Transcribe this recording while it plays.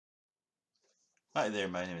Hi there,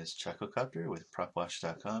 my name is Copter with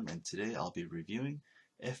Propwashed.com, and today I'll be reviewing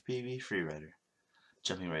FPV FreeRider.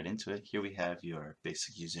 Jumping right into it, here we have your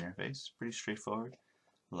basic user interface, pretty straightforward,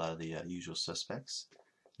 a lot of the usual suspects.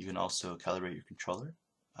 You can also calibrate your controller,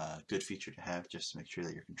 good feature to have just to make sure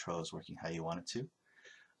that your controller is working how you want it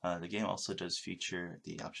to. The game also does feature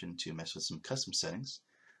the option to mess with some custom settings,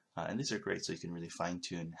 and these are great so you can really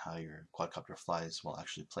fine-tune how your quadcopter flies while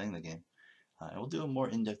actually playing the game. And we'll do a more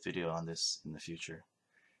in-depth video on this in the future.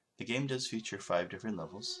 The game does feature 5 different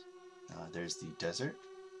levels. There's the desert,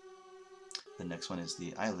 the next one is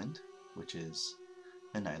the island, which is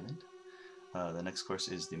an island. The next course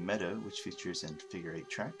is the meadow, which features a figure-8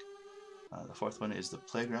 track. The fourth one is the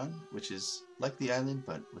playground, which is like the island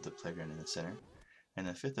but with a playground in the center. And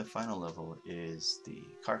the fifth and final level is the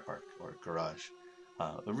car park or garage.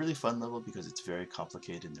 A really fun level because it's very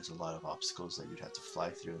complicated and there's a lot of obstacles that you'd have to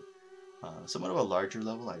fly through. Somewhat of a larger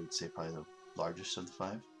level, I would say probably the largest of the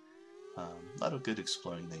 5. A lot of good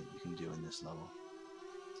exploring that you can do in this level.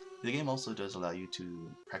 The game also does allow you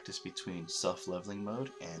to practice between self-leveling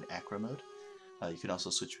mode and acro mode. You can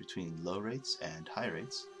also switch between low rates and high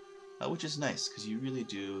rates, which is nice because you really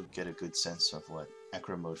do get a good sense of what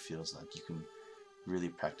acro mode feels like. You can really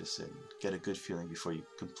practice it and get a good feeling before you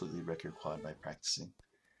completely wreck your quad by practicing.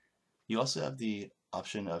 You also have the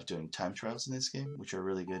option of doing time trials in this game, which are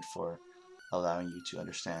really good for allowing you to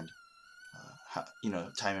understand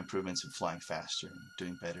time improvements and flying faster and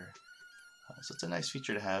doing better. So it's a nice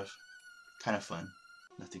feature to have, kind of fun,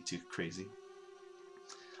 nothing too crazy.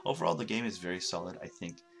 Overall, the game is very solid. I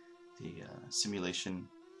think the simulation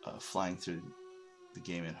of flying through the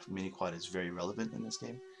game in mini quad is very relevant in this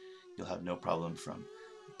game. You'll have no problem from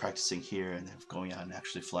practicing here and then going out and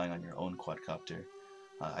actually flying on your own quadcopter.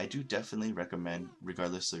 I do definitely recommend,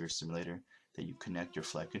 regardless of your simulator, that you connect your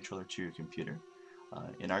flight controller to your computer.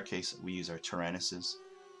 In our case, we use our Taranises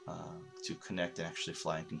to connect and actually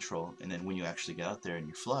fly and control. And then when you actually get out there and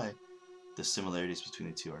you fly, the similarities between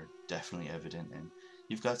the two are definitely evident, and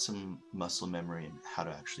you've got some muscle memory in how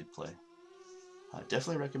to actually play.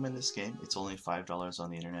 Definitely recommend this game. It's only $5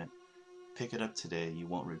 on the internet. Pick it up today. You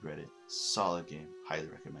won't regret it. Solid game. Highly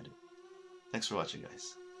recommend it. Thanks for watching,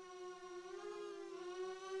 guys.